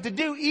commanded them to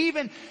do.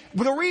 Even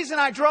the reason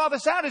I draw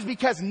this out is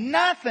because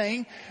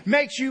nothing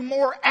makes you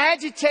more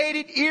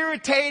agitated,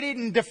 irritated,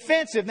 and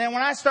defensive than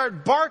when I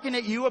start barking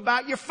at you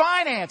about your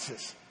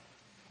finances.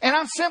 And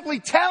I'm simply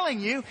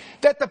telling you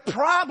that the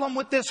problem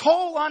with this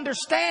whole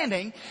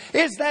understanding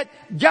is that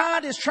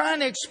God is trying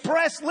to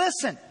express,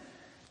 listen,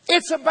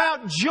 it's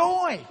about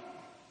joy.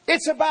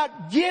 It's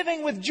about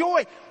giving with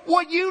joy.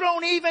 What you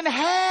don't even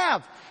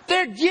have.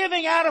 They're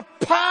giving out of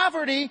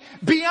poverty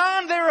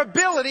beyond their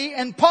ability.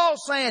 And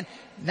Paul's saying,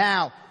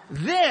 now,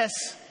 this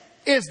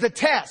is the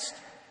test.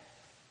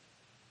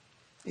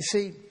 You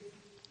see,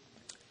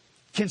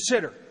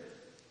 consider.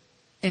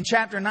 In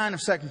chapter 9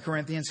 of 2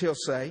 Corinthians, he'll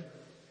say,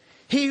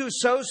 he who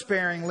sows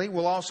sparingly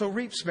will also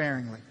reap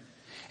sparingly.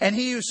 And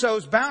he who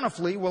sows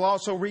bountifully will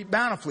also reap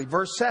bountifully.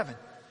 Verse 7.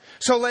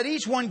 So let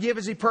each one give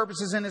as he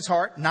purposes in his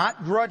heart,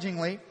 not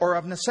grudgingly or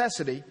of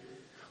necessity,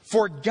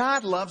 for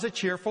God loves a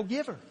cheerful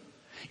giver.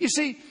 You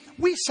see,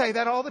 we say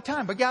that all the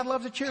time, but God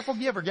loves a cheerful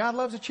giver. God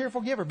loves a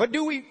cheerful giver. But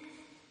do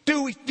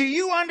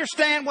you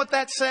understand what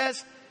that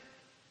says?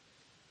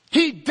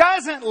 He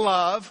doesn't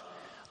love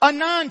a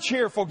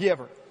non-cheerful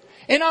giver.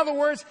 In other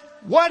words,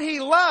 what He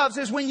loves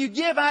is when you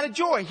give out of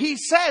joy. He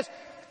says,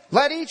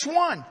 let each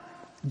one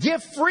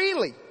give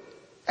freely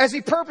as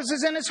he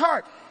purposes in his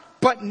heart.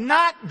 But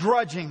not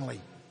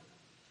grudgingly.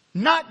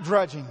 Not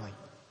grudgingly.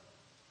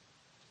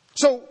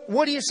 So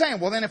what are you saying?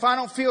 Well, then if I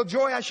don't feel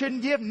joy, I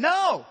shouldn't give?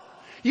 No.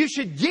 You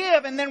should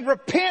give and then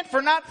repent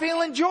for not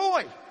feeling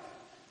joy.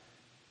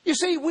 You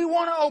see, we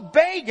want to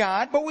obey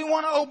God, but we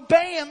want to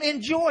obey Him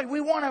in joy. We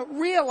want to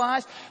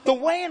realize the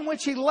way in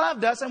which He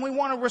loved us, and we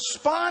want to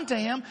respond to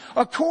Him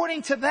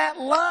according to that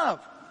love.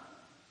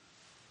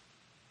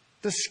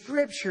 The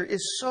Scripture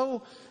is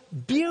so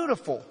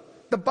beautiful.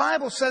 The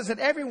Bible says that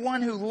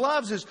everyone who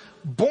loves is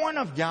born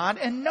of God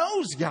and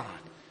knows God.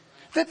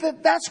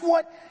 That's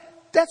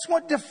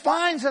what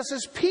defines us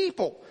as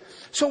people.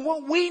 So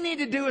what we need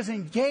to do is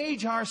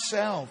engage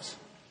ourselves.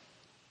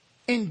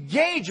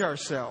 Engage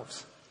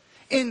ourselves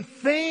in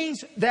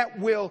things that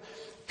will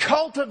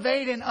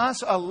cultivate in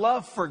us a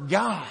love for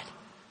God.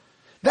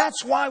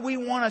 That's why we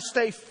want to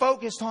stay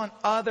focused on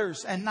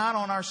others and not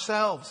on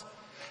ourselves.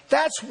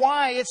 That's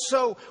why it's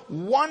so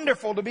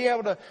wonderful to be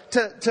able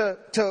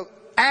to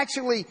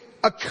actually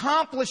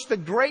accomplish the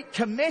Great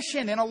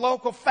Commission in a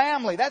local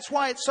family. That's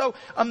why it's so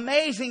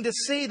amazing to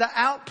see the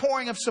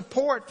outpouring of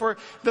support for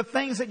the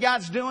things that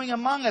God's doing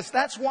among us.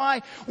 That's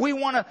why we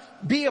want to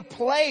be a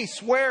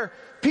place where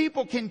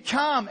people can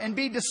come and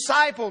be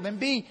discipled and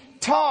be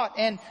taught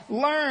and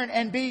learn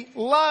and be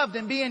loved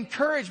and be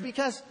encouraged,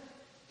 because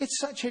it's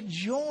such a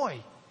joy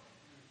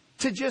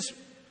to just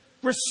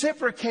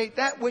reciprocate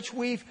that which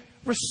we've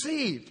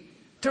received.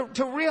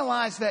 To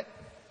realize that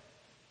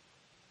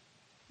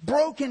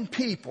broken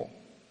people,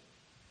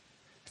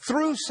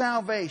 through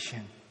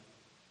salvation,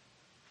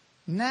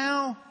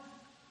 now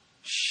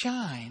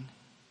shine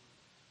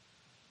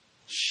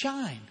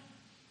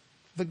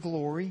the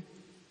glory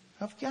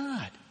of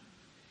God.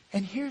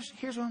 And here's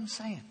what I'm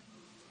saying.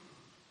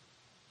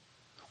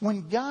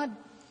 When God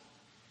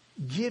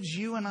gives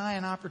you and I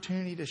an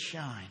opportunity to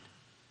shine,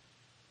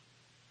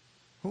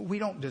 we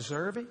don't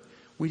deserve it.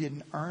 We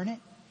didn't earn it.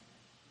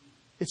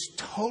 It's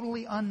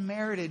totally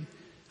unmerited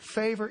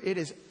favor. It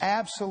is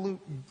absolute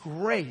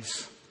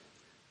grace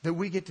that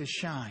we get to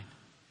shine.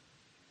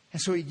 And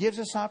so He gives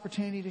us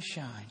opportunity to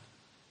shine.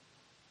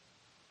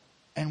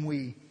 And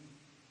we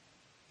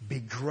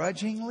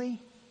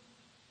begrudgingly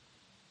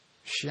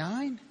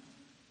shine.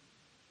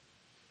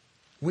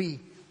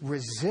 We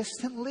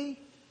resistantly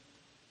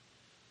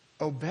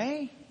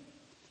obey.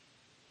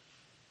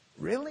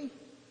 Really?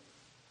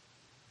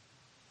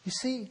 You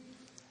see,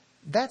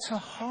 that's a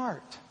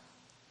heart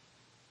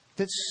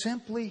that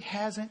simply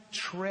hasn't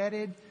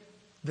treaded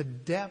the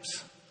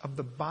depths of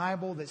the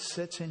Bible that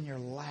sits in your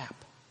lap.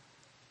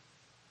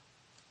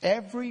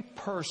 Every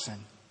person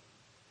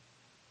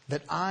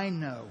that I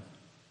know,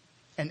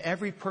 and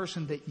every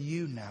person that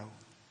you know,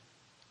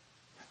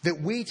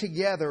 that we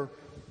together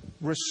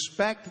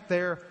respect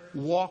their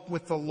walk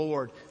with the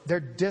Lord, their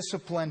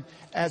discipline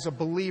as a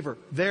believer,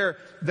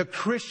 the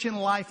Christian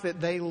life that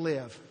they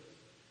live,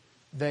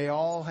 they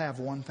all have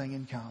one thing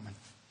in common.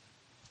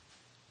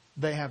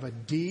 They have a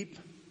deep,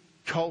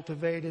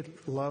 cultivated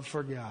love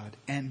for God,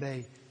 and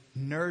they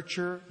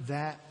nurture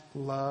that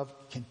love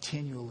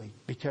continually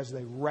because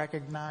they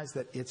recognize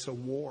that it's a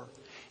war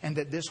and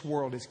that this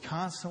world is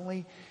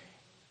constantly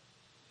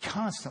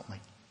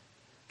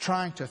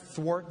trying to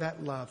thwart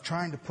that love,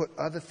 trying to put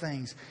other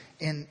things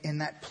in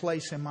that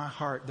place in my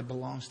heart that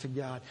belongs to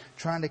God,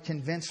 trying to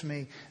convince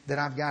me that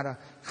I've got to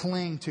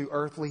cling to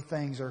earthly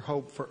things or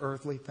hope for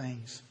earthly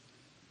things.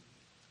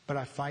 But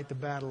I fight the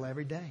battle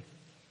every day.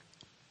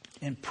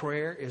 And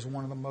prayer is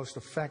one of the most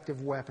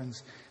effective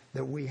weapons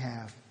that we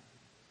have.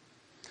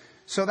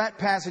 So that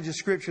passage of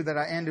Scripture that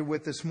I ended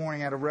with this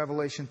morning out of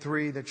Revelation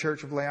 3, the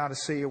church of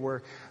Laodicea,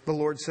 where the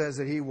Lord says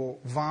that He will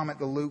vomit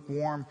the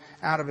lukewarm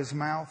out of His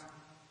mouth.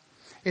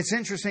 It's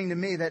interesting to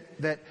me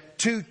that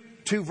two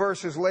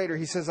verses later,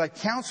 He says, I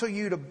counsel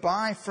you to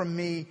buy from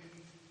me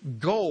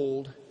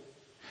gold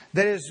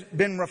that has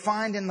been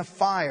refined in the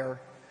fire,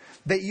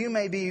 that you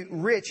may be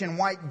rich in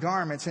white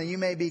garments, and you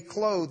may be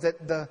clothed,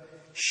 that the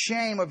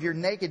shame of your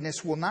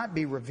nakedness will not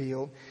be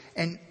revealed,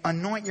 and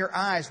anoint your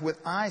eyes with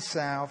eye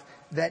salve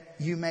that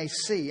you may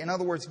see. In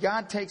other words,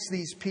 God takes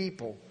these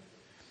people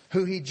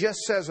who He just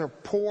says are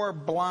poor,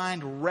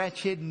 blind,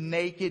 wretched,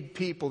 naked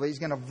people that He's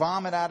going to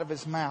vomit out of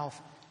His mouth.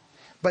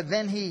 But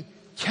then He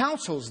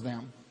counsels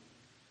them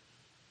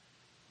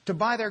to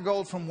buy their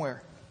gold from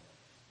where?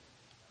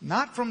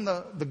 Not from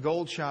the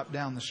gold shop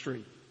down the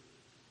street.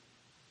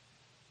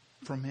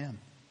 From Him.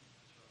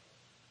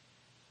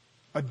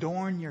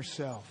 Adorn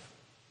yourself,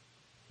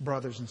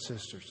 brothers and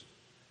sisters,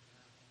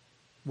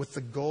 with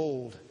the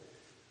gold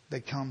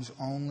that comes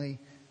only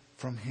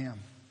from Him.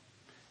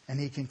 And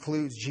He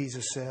concludes,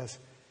 Jesus says,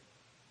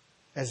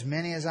 as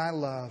many as I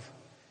love,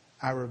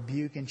 I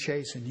rebuke and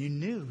chasten. You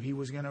knew He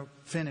was going to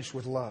finish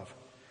with love.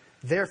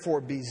 Therefore,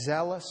 be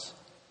zealous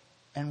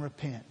and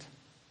repent.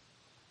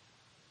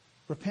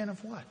 Repent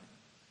of what?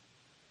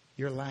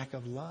 Your lack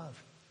of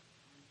love.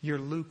 Your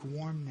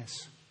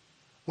lukewarmness.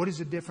 What is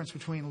the difference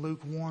between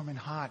lukewarm and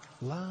hot?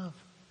 Love,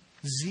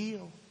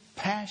 zeal,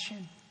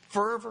 passion,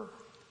 fervor.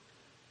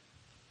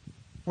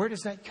 Where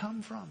does that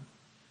come from?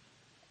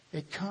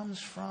 It comes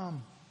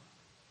from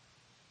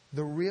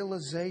the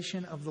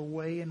realization of the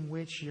way in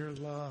which you're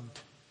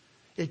loved.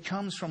 It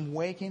comes from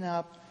waking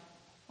up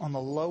on the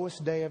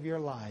lowest day of your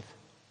life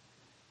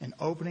and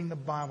opening the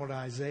Bible to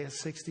Isaiah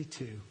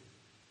 62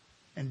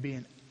 and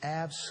being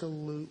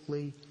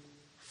absolutely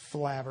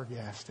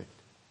flabbergasted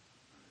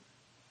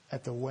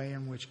at the way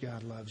in which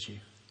God loves you.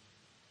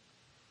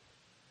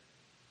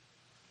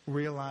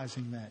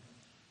 Realizing that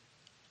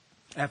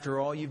after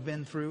all you've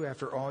been through,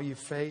 after all you've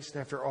faced,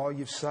 after all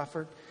you've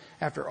suffered,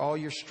 after all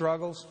your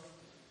struggles,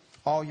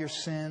 all your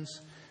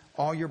sins,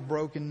 all your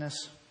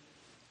brokenness,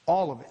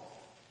 all of it,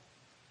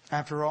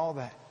 after all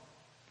that,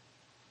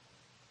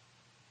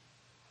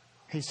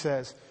 He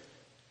says,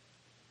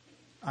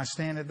 I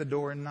stand at the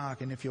door and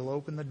knock, and if you'll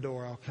open the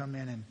door, I'll come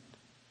in and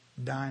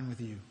dine with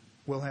you.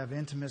 We'll have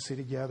intimacy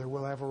together.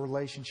 We'll have a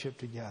relationship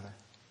together.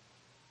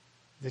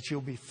 That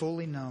you'll be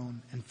fully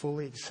known and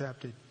fully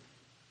accepted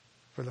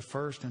for the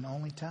first and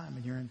only time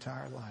in your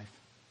entire life.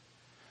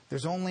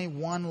 There's only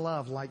one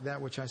love like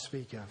that which I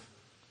speak of.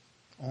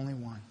 Only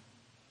one.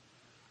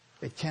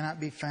 It cannot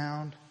be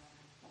found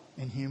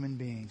in human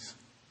beings.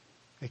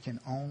 It can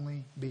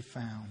only be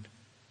found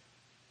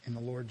in the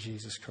Lord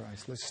Jesus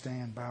Christ. Let's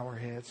stand, bow our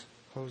heads,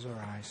 close our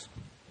eyes.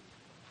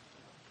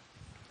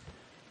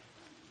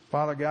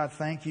 Father God,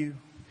 thank you.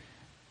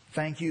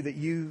 Thank you that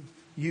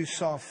you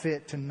saw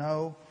fit to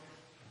know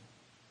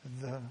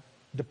the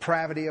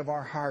depravity of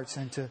our hearts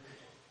and to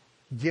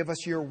give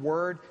us your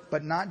word,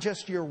 but not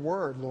just your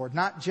word, Lord.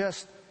 Not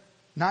just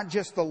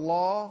the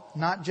law,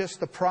 not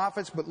just the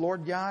prophets, but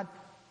Lord God,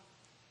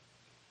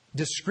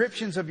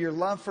 descriptions of your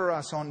love for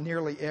us on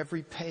nearly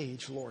every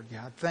page, Lord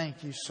God.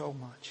 Thank you so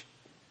much.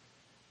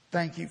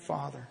 Thank you,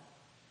 Father,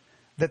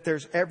 that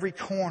there's every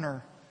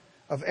corner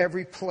of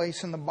every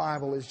place in the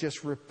Bible is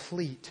just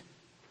replete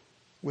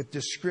with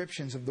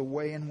descriptions of the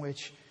way in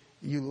which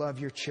you love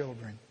your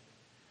children.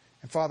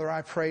 And Father,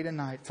 I pray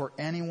tonight for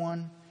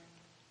anyone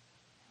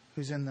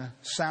who's in the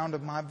sound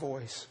of my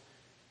voice,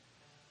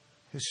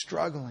 who's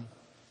struggling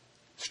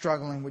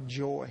with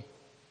joy,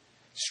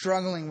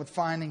 struggling with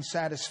finding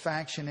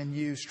satisfaction in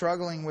you,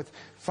 struggling with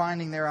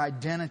finding their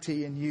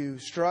identity in you,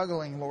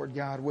 struggling, Lord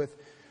God, with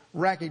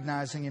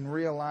recognizing and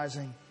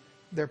realizing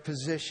their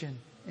position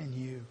in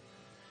you.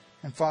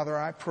 And Father,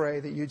 I pray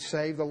that you'd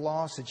save the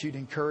lost, that you'd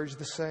encourage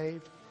the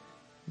saved,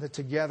 that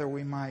together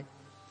we might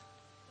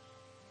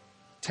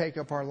take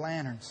up our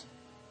lanterns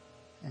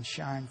and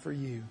shine for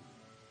you.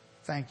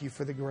 Thank you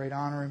for the great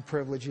honor and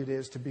privilege it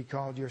is to be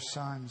called your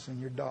sons and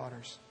your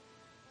daughters.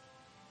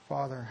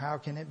 Father, how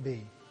can it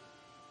be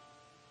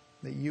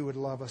that you would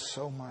love us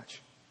so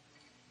much,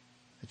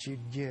 that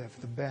you'd give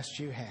the best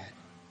you had,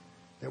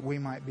 that we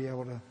might be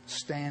able to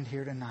stand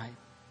here tonight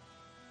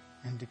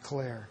and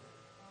declare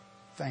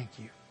thank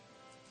you.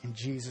 In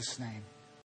Jesus' name.